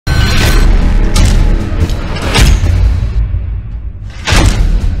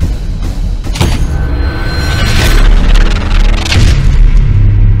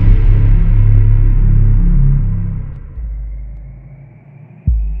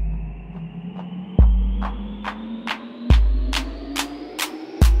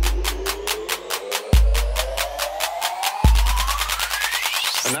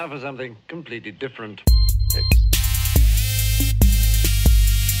for something completely different.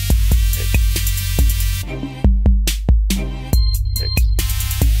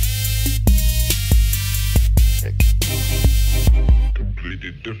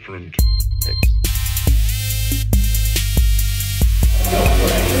 Completely different.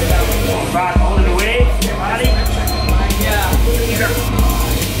 Rock all the way, body. Yeah.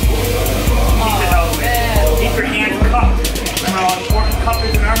 Keep your hands cupped. Remember how important cup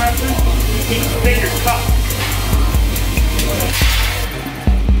is in arm wrestling? Keep your fingers cupped.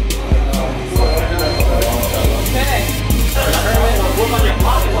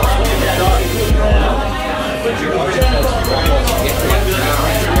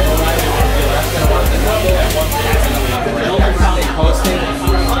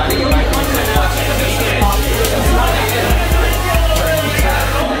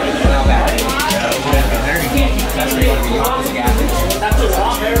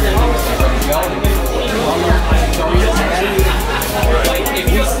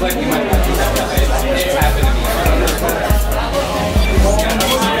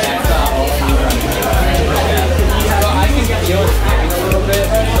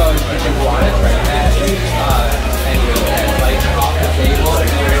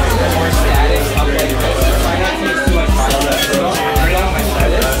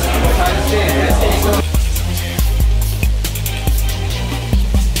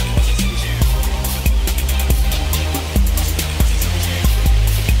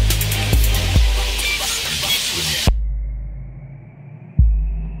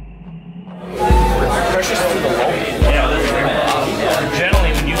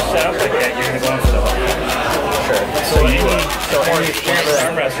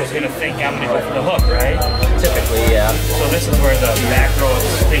 Is going to think I'm going to go for the hook, right? Typically, yeah. So this is where the back row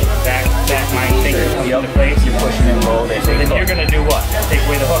back mind thinker comes into place. You're pushing and roll. So then you're going to do what? Take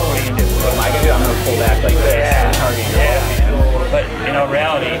away the hook. What are you going to do? What am I going to do? I'm going to pull back like this. Yeah. But in all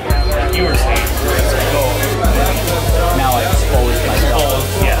reality, like you were saying, go. Now I expose myself.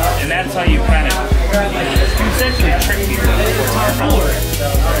 Yeah, and that's how you kind of essentially trick people.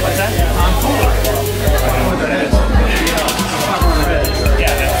 What's that? Yeah,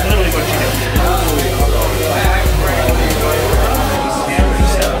 that's literally what you do.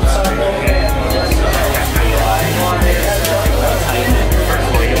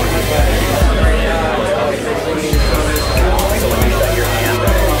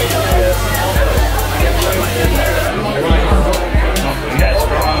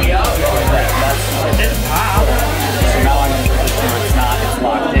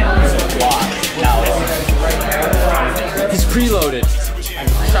 Preloaded.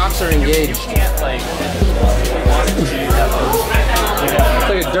 Shocks are engaged. It's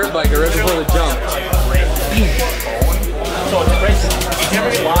like a dirt biker right before the jump. So it's crazy. Did you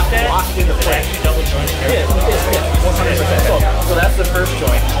ever lock that? Locked in the place. Double joint. Yeah, 100%. So that's the first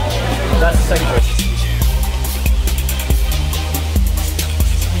joint. That's the second joint.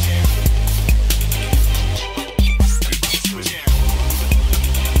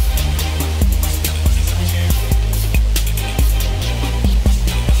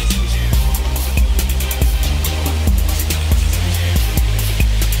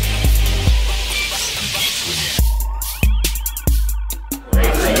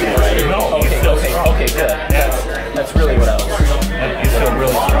 Okay, good. That's really what I was. You feel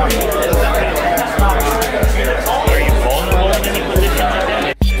really strong.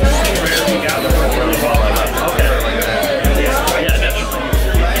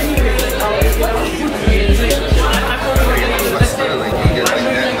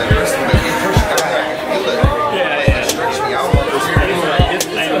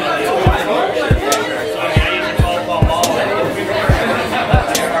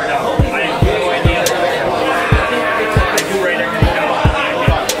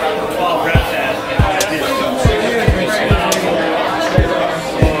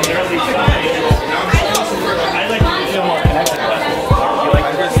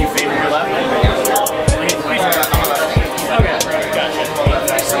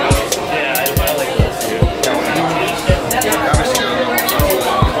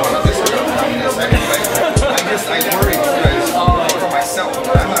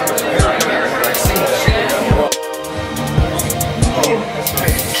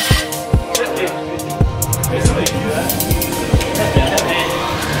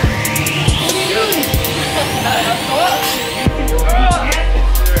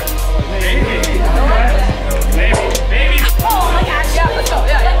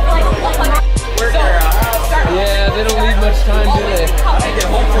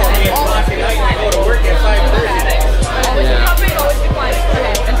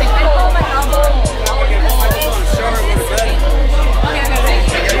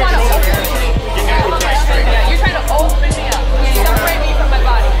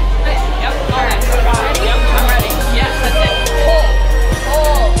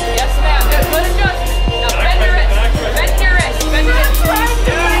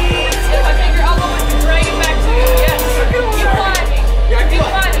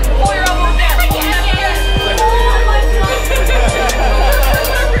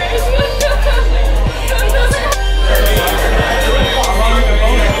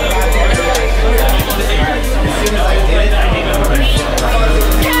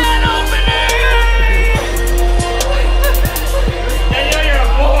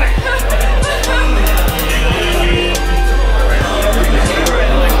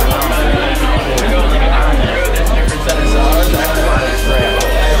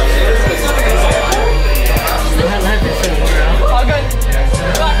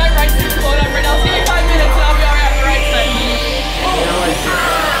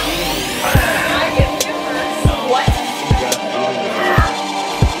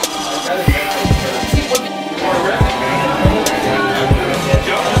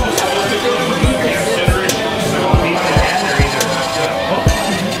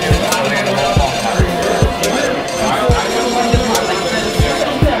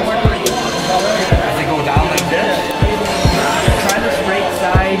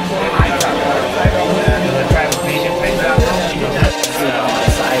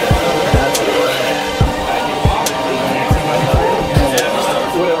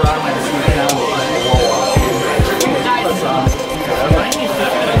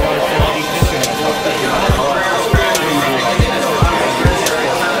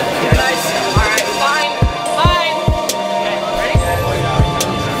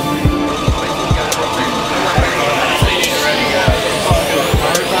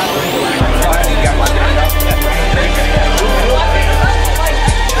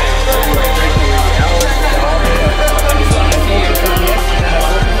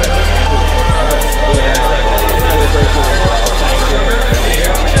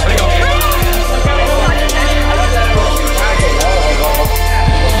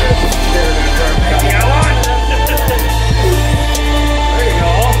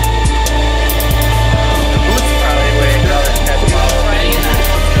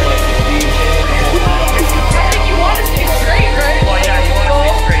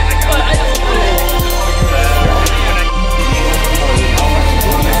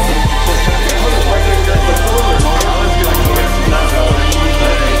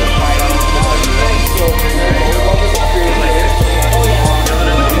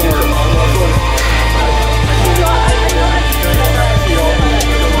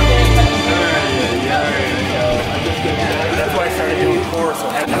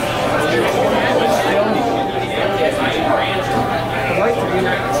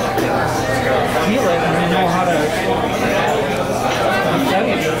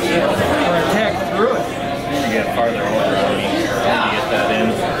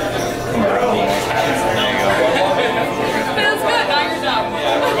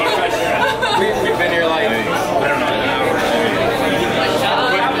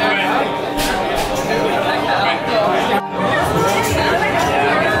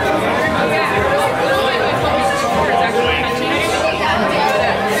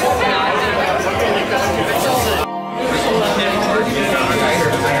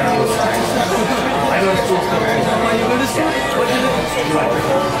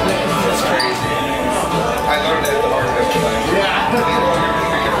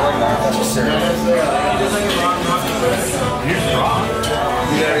 Yes, sir. You're strong.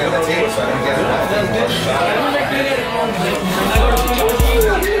 You gotta get the tape so I don't get it.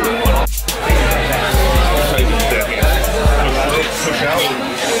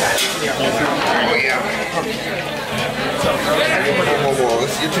 Oh, yeah. Whoa.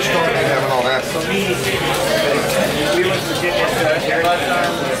 You're too strong to be having all that. We went to get this Jerry last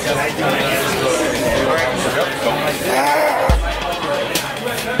time, and I do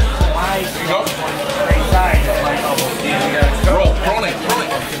great side of my elbow. Roll, rolling.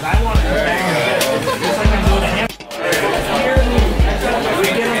 Because I want to come back and get it. Just like I'm doing a hammer. We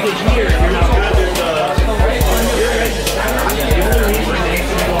get into here, you're not good. The only reason they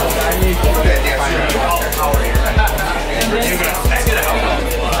can go outside is all the power here. You're going to back it out.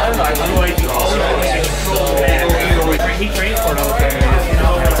 Otherwise, you always have to go back. He trains for it all the time.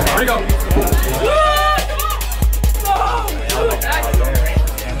 Here we go.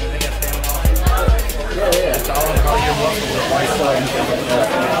 It's all on how your muscles are right side and stuff like that.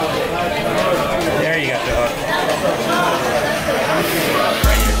 There you got the hook.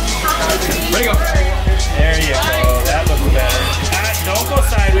 Ready, go. There you go. That looks better. Don't go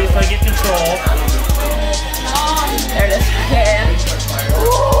sideways so I get control. There it is. Yeah.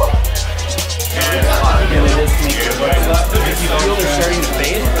 And it is sneaky. If you feel they're starting to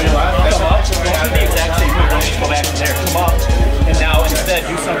fade, come up, don't do the exact same move. Don't just go back to there. Come up, and now instead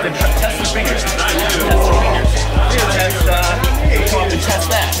do something. Test your fingers. Test your fingers. Test, come up and test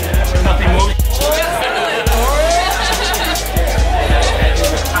that. Nothing moves.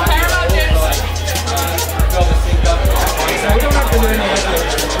 We don't have to do anything like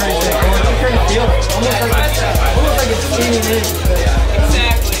this. I'm trying to feel it. Almost like it's steaming in.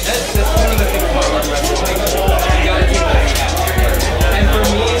 Exactly. That's one of the things about Armwrestling. You gotta keep that. And for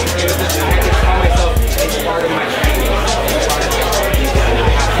me, it was just, I could tell myself it's part of my training. It's part of my training. And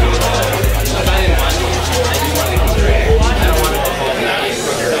I have to do it. If I didn't want to, I just want to keep it. I don't want to go home and not eat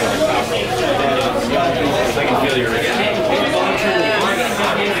properly. So I can feel your reaction.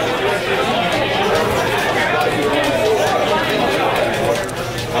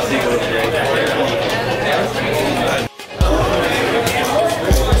 I'll take a look at it.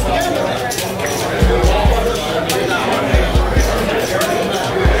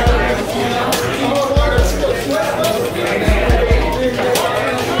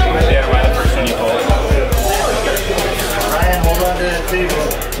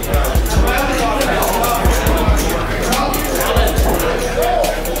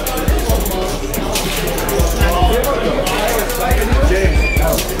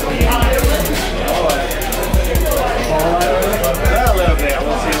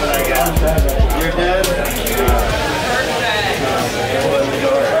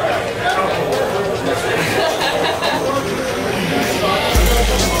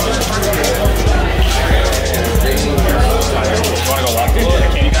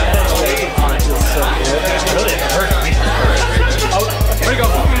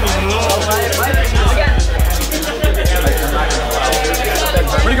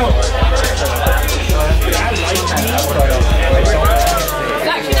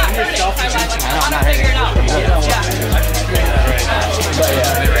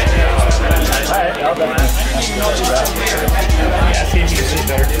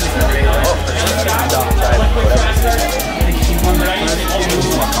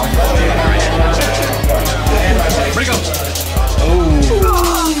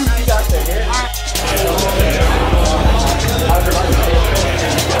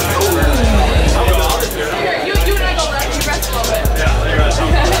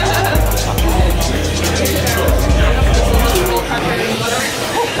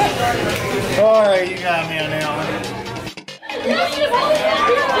 Alright, you got me on that one. Just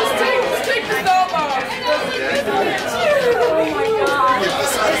take the thumb off. Oh my god.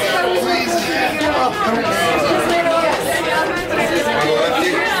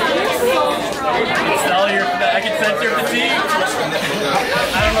 I can sense your fatigue.